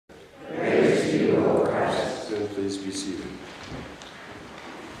please be seated.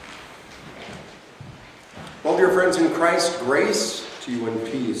 Well, dear friends in Christ, grace to you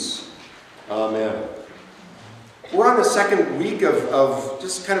and peace. Amen. We're on the second week of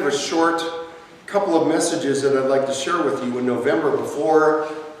just kind of a short couple of messages that I'd like to share with you in November before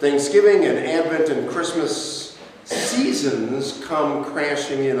Thanksgiving and Advent and Christmas seasons come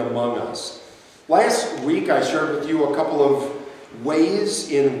crashing in among us. Last week I shared with you a couple of ways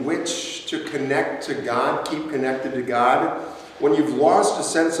in which to connect to God, keep connected to God. When you've lost a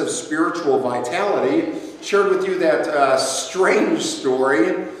sense of spiritual vitality, shared with you that strange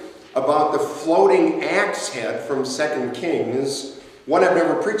story about the floating axe head from 2 Kings. One I've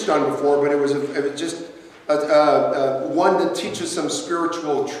never preached on before, but it was just one that teaches some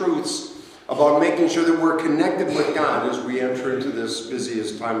spiritual truths about making sure that we're connected with God as we enter into this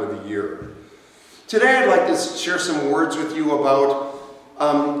busiest time of the year. Today I'd like to share some words with you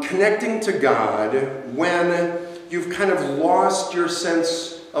about connecting to God when you've kind of lost your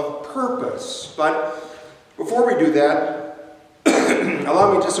sense of purpose. But before we do that,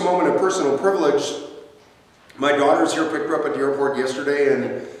 allow me just a moment of personal privilege. My daughter's here, picked her up at the airport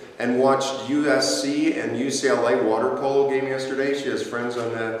yesterday and watched USC and UCLA water polo game yesterday. She has friends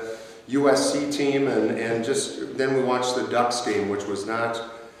on the USC team, and just then we watched the Ducks game, which was not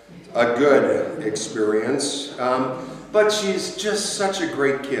a good experience. But she's just such a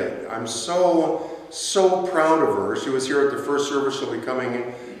great kid. I'm so proud of her. She was here at the first service. She'll be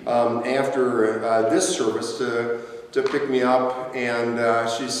coming after this service to pick me up, and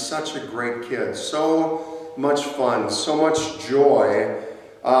she's such a great kid. So much fun, so much joy.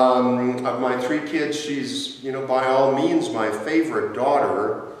 Of my three kids, she's, by all means my favorite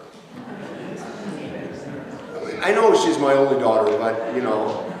daughter. I know she's my only daughter, but,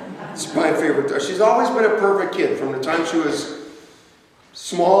 it's my favorite. She's always been a perfect kid. From the time she was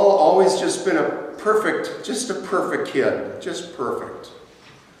small, always just been a perfect kid. Just perfect.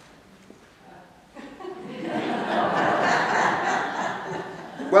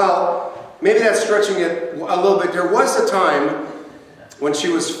 Well, maybe that's stretching it a little bit. There was a time when she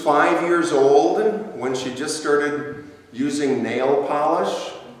was 5 years old, when she just started using nail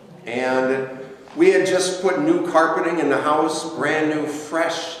polish, and we had just put new carpeting in the house, brand new,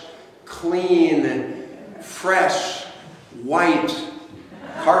 fresh, clean, fresh, white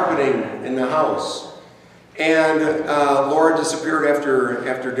carpeting in the house. And Laura disappeared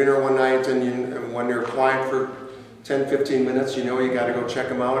after dinner one night, and when you're quiet for 10-15 minutes, you got to go check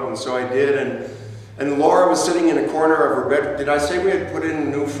them out, and so I did, and Laura was sitting in a corner of her bed. Did I say we had put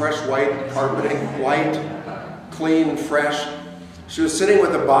in new fresh white carpeting? White, clean, fresh. She was sitting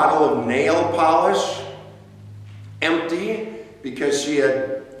with a bottle of nail polish, empty, because she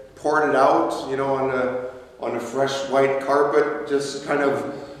had poured it out, on a fresh white carpet, just kind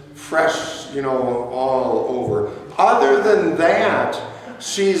of fresh, all over. Other than that,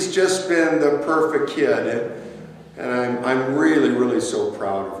 she's just been the perfect kid, and I'm really, really so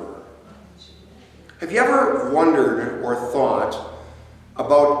proud of her. Have you ever wondered or thought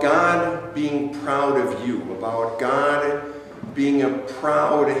about God being proud of you, about God being a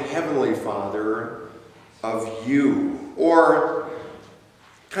proud Heavenly Father of you? Or,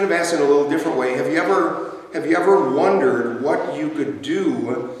 kind of asking a little different way, have you ever wondered what you could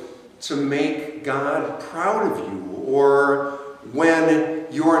do to make God proud of you? Or when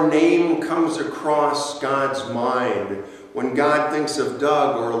your name comes across God's mind, when God thinks of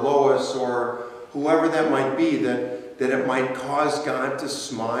Doug or Lois or whoever that might be, that it might cause God to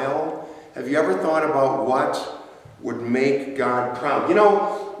smile? Have you ever thought about what would make God proud?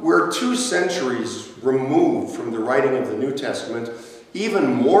 We're 2 centuries removed from the writing of the New Testament,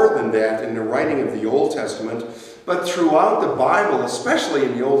 even more than that in the writing of the Old Testament. But throughout the Bible, especially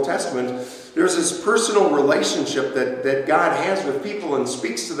in the Old Testament, there's this personal relationship that God has with people and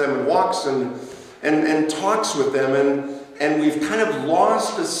speaks to them and walks and talks with them. And we've kind of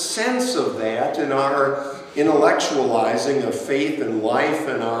lost a sense of that in our intellectualizing of faith and life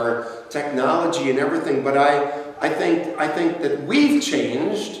and our technology and everything. But I think that we've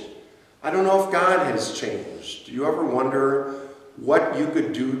changed. I don't know if God has changed. Do you ever wonder what you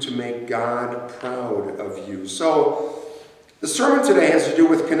could do to make God proud of you? So the sermon today has to do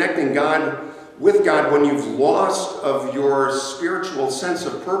with connecting with God when you've lost of your spiritual sense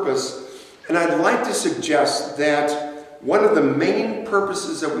of purpose. And I'd like to suggest that one of the main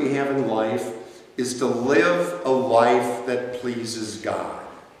purposes that we have in life is to live a life that pleases God.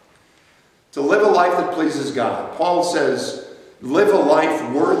 To live a life that pleases God. Paul says, live a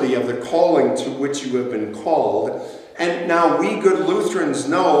life worthy of the calling to which you have been called. And now we good Lutherans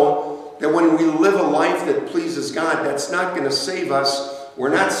know that when we live a life that pleases God, that's not going to save us We're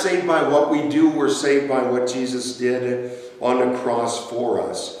not saved by what we do, we're saved by what Jesus did on the cross for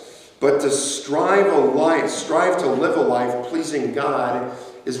us. But to strive to live a life pleasing God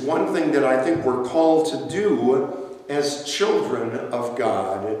is one thing that I think we're called to do as children of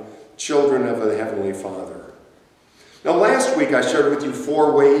God, children of the Heavenly Father. Now last week I shared with you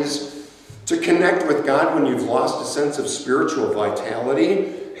 4 ways to connect with God when you've lost a sense of spiritual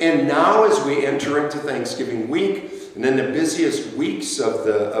vitality. And now as we enter into Thanksgiving week, and in the busiest weeks of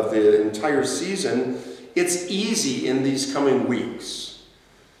the entire season, it's easy in these coming weeks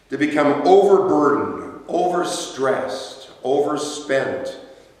to become overburdened, overstressed, overspent,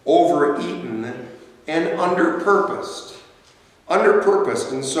 overeaten, and underpurposed.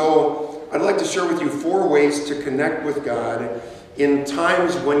 And so I'd like to share with you 4 ways to connect with God in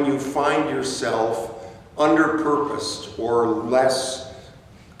times when you find yourself underpurposed or less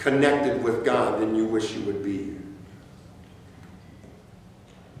connected with God than you wish you would be.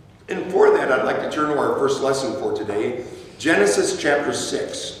 And for that, I'd like to turn to our first lesson for today, Genesis chapter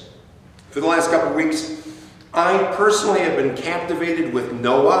 6. For the last couple of weeks, I personally have been captivated with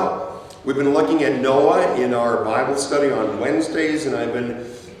Noah. We've been looking at Noah in our Bible study on Wednesdays, and I've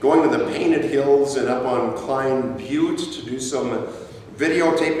been going to the Painted Hills and up on Klein Butte to do some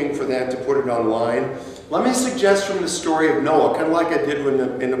videotaping for that, to put it online. Let me suggest from the story of Noah, kind of like I did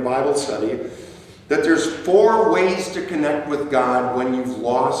in the Bible study, that there's 4 ways to connect with God when you've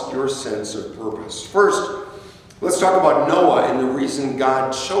lost your sense of purpose. First, let's talk about Noah and the reason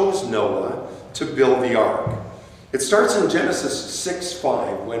God chose Noah to build the ark. It starts in Genesis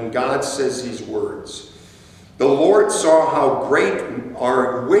 6:5 when God says these words. The Lord saw how great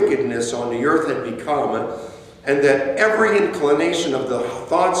our wickedness on the earth had become, and that every inclination of the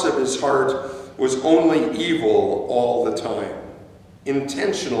thoughts of his heart was only evil all the time.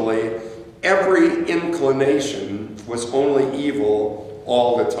 Intentionally, every inclination was only evil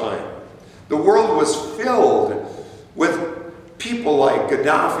all the time. The world was filled with people like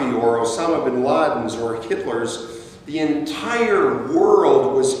Gaddafi or Osama bin Laden's or Hitler's. The entire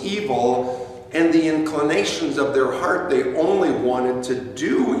world was evil, and the inclinations of their heart, they only wanted to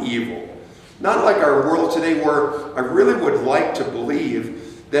do evil. Not like our world today, where I really would like to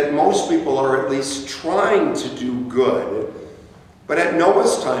believe that most people are at least trying to do good. But at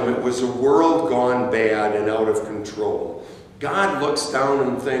Noah's time, it was a world gone bad and out of control. God looks down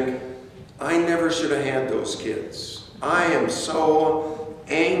and thinks, I never should have had those kids. I am so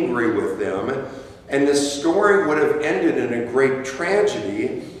angry with them. And this story would have ended in a great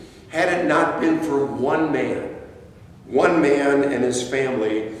tragedy had it not been for one man and his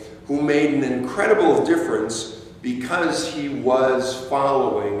family who made an incredible difference because he was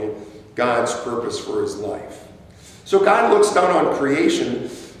following God's purpose for his life. So God looks down on creation,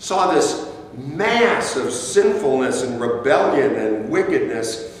 saw this mass of sinfulness and rebellion and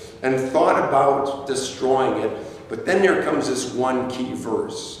wickedness, and thought about destroying it. But then there comes this one key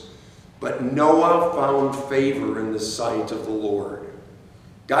verse. But Noah found favor in the sight of the Lord.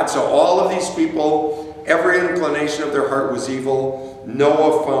 God saw all of these people, every inclination of their heart was evil.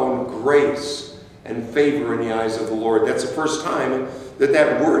 Noah found grace and favor in the eyes of the Lord. That's the first time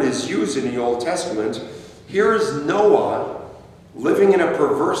that word is used in the Old Testament. Here's Noah living in a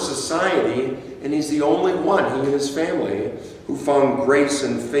perverse society, and he's the only one, he and his family, who found grace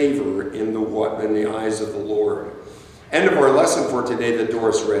and favor in the eyes of the Lord. End of our lesson for today that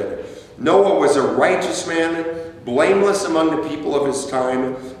Doris read. Noah was a righteous man, blameless among the people of his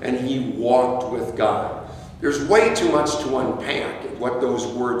time, and he walked with God. There's way too much to unpack what those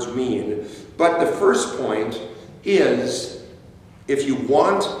words mean, but the first point is, if you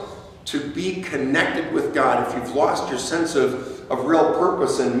want to be connected with God, if you've lost your sense of real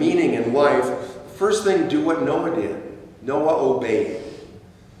purpose and meaning in life, first thing, do what Noah did. Noah obeyed.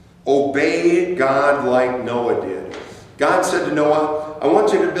 Obey God like Noah did. God said to Noah, I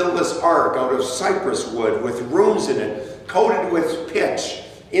want you to build this ark out of cypress wood with rooms in it, coated with pitch,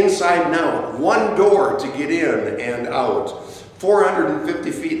 inside and out, one door to get in and out,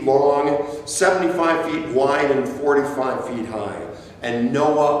 450 feet long, 75 feet wide, and 45 feet high. And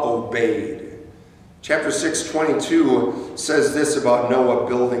Noah obeyed. Chapter 6:22 says this about Noah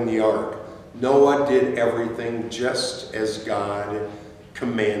building the ark. Noah did everything just as God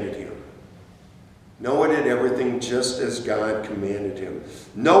commanded him. Noah did everything just as God commanded him.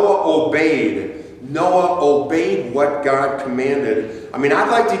 Noah obeyed. Noah obeyed what God commanded. I mean, I'd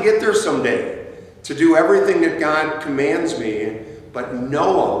like to get there someday to do everything that God commands me, but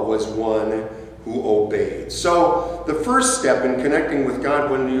Noah was one who obeyed. So the first step in connecting with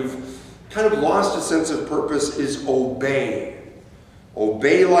God when you've kind of lost a sense of purpose is obey.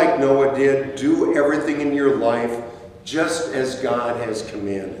 Obey like Noah did. Do everything in your life just as God has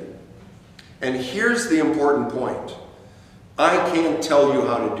commanded. And here's the important point. I can't tell you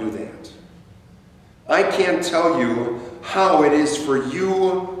how to do that. I can't tell you how it is for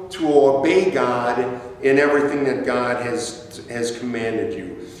you to obey God in everything that God has commanded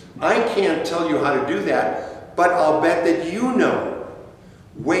you. I can't tell you how to do that, but I'll bet that you know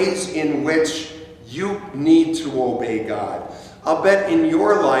ways in which you need to obey God. I'll bet in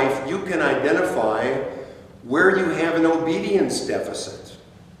your life you can identify where you have an obedience deficit,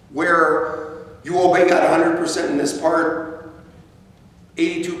 where you obey God 100% in this part,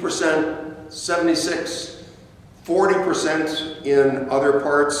 82%, 76%, 40% in other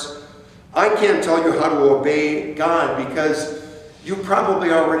parts. I can't tell you how to obey God because you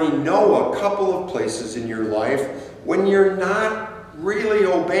probably already know a couple of places in your life when you're not really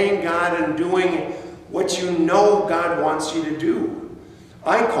obeying God and doing what you know God wants you to do.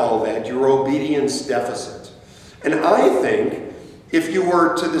 I call that your obedience deficit. And I think if you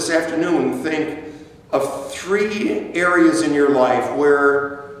were to this afternoon think of 3 areas in your life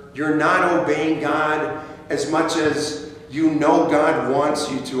where you're not obeying God as much as you know God wants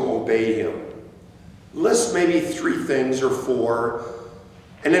you to obey Him. List maybe 3 things or 4,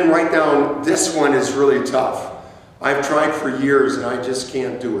 and then write down, this one is really tough. I've tried for years and I just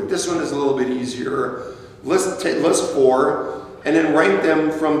can't do it. This one is a little bit easier. List 4, and then rank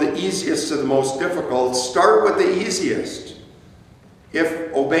them from the easiest to the most difficult. Start with the easiest.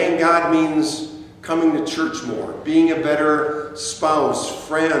 If obeying God means coming to church more, being a better spouse,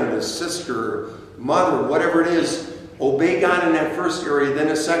 friend, sister, mother, whatever it is, obey God in that first area, then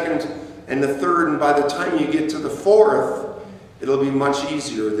a second and the third, and by the time you get to the 4th, it'll be much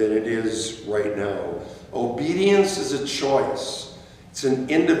easier than it is right now. Obedience is a choice. It's an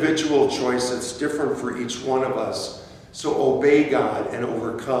individual choice that's different for each one of us. So obey God and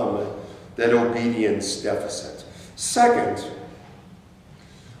overcome that obedience deficit. Second,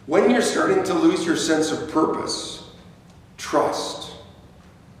 when you're starting to lose your sense of purpose, trust.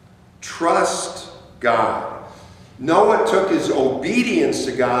 Trust God. Noah took his obedience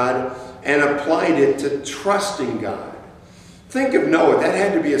to God and applied it to trusting God. Think of Noah. That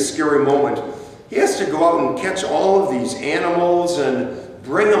had to be a scary moment. He has to go out and catch all of these animals and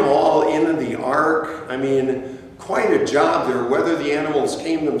bring them all into the ark. I mean, quite a job there. Whether the animals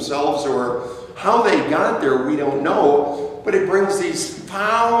came themselves or how they got there, we don't know. But he brings these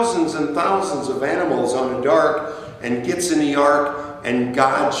thousands and thousands of animals on a ark and gets in the ark, and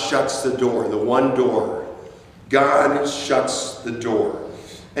God shuts the door, the one door. God shuts the door.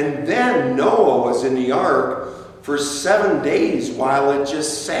 And then Noah was in the ark for 7 days while it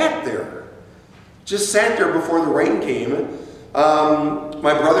just sat there. Just sat there before the rain came.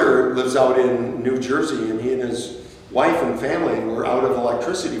 My brother lives out in New Jersey, and he and his wife and family were out of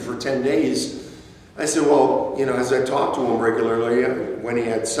electricity for 10 days. I said, well, you know, as I talked to him regularly when he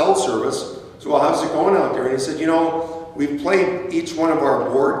had cell service, I said, well, how's it going out there? And he said, you know, we've played each one of our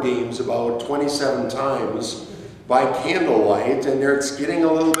board games about 27 times by candlelight, and it's getting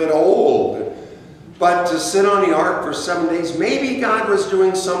a little bit old. But to sit on the ark for 7 days, maybe God was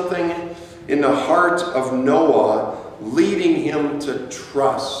doing something in the heart of Noah, leading him to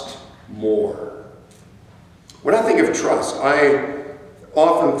trust more. When I think of trust, I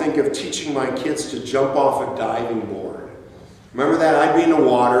often think of teaching my kids to jump off a diving board. Remember that? I'd be in the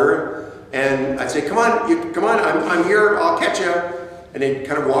water, and I'd say, come on, come on, I'm here, I'll catch you. And they'd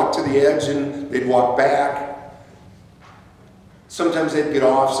kind of walk to the edge, and they'd walk back. Sometimes they'd get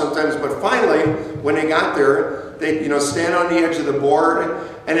off, sometimes, but finally, when they got there, they'd, stand on the edge of the board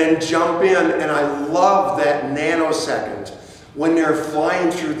and then jump in. And I love that nanosecond when they're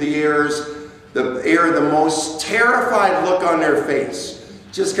flying through the air, the most terrified look on their face.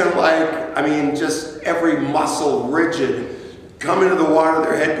 Just kind of like, just every muscle rigid. Come into the water,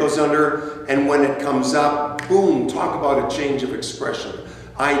 their head goes under, and when it comes up, boom, talk about a change of expression.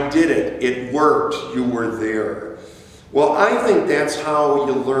 I did it. It worked. You were there. Well, I think that's how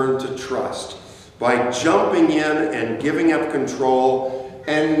you learn to trust. By jumping in and giving up control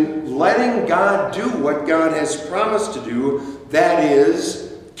and letting God do what God has promised to do. That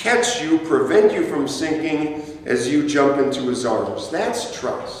is, catch you, prevent you from sinking as you jump into His arms. That's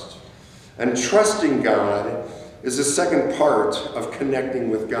trust. And trusting God is the second part of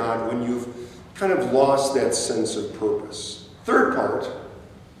connecting with God when you've kind of lost that sense of purpose. Third part,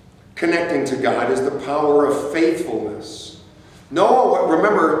 connecting to God, is the power of faithfulness. Noah,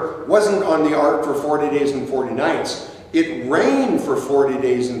 remember, wasn't on the ark for 40 days and 40 nights. It rained for 40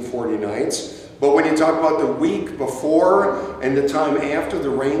 days and 40 nights. But when you talk about the week before and the time after the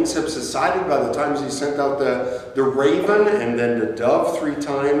rains have subsided, by the time He sent out the raven and then the dove 3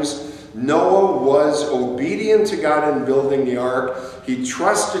 times, Noah was obedient to God in building the ark. He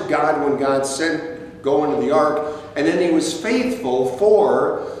trusted God when God said, go into the ark. And then he was faithful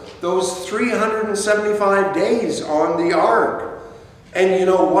for those 375 days on the ark. And you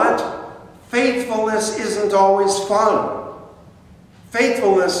know what? Faithfulness isn't always fun.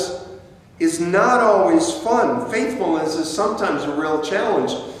 Faithfulness is not always fun. Faithfulness is sometimes a real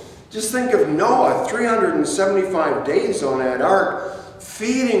challenge. Just think of Noah, 375 days on that ark,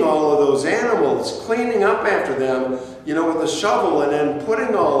 feeding all of those animals, cleaning up after them, with a shovel, and then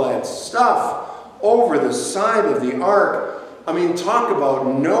putting all that stuff over the side of the ark. I mean, talk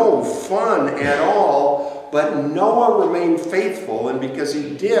about no fun at all, but Noah remained faithful, and because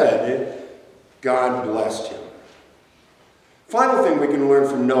he did, God blessed him. Final thing we can learn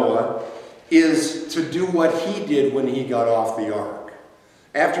from Noah is to do what he did when he got off the ark.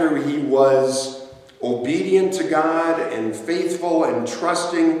 After he was obedient to God and faithful and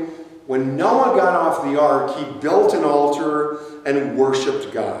trusting, when Noah got off the ark, he built an altar and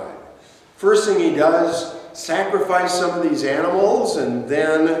worshiped God. First thing he does, sacrifice some of these animals and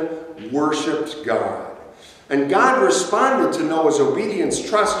then worshiped God. And God responded to Noah's obedience,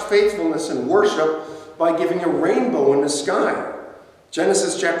 trust, faithfulness, and worship by giving a rainbow in the sky.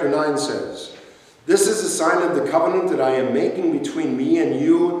 Genesis chapter 9 says, "This is a sign of the covenant that I am making between me and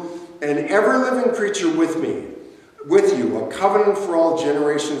you and every living creature with you, a covenant for all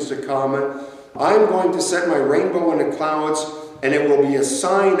generations to come. I'm going to set my rainbow in the clouds, and it will be a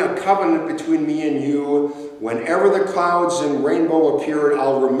sign, a covenant between me and you. Whenever the clouds and rainbow appear,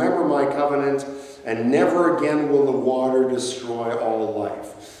 I'll remember my covenant, and never again will the water destroy all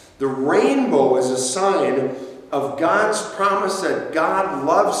life." The rainbow is a sign of God's promise that God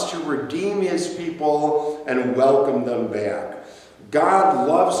loves to redeem his people and welcome them back. God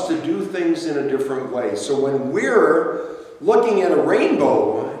loves to do things in a different way. So when we're looking at a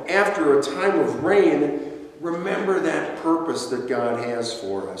rainbow after a time of rain, remember that purpose that God has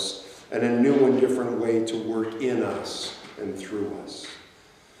for us and a new and different way to work in us and through us.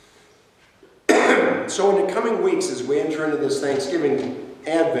 So in the coming weeks, as we enter into this Thanksgiving,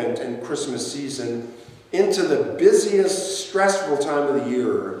 Advent, and Christmas season, into the busiest, stressful time of the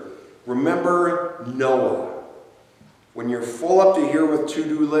year, remember Noah. When you're full up to here with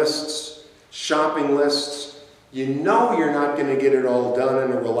to-do lists, shopping lists, you know you're not going to get it all done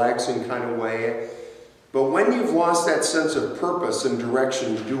in a relaxing kind of way. But when you've lost that sense of purpose and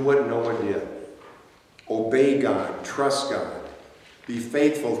direction, do what Noah did. Obey God, trust God, be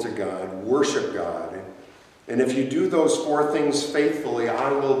faithful to God, worship God. And if you do those four things faithfully,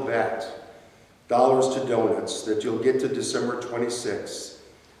 I will bet dollars to donuts that you'll get to December 26th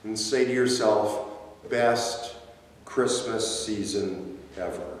and say to yourself, best Christmas season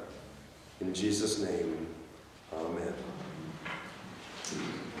ever. In Jesus' name, amen.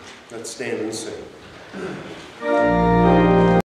 Let's stand and sing.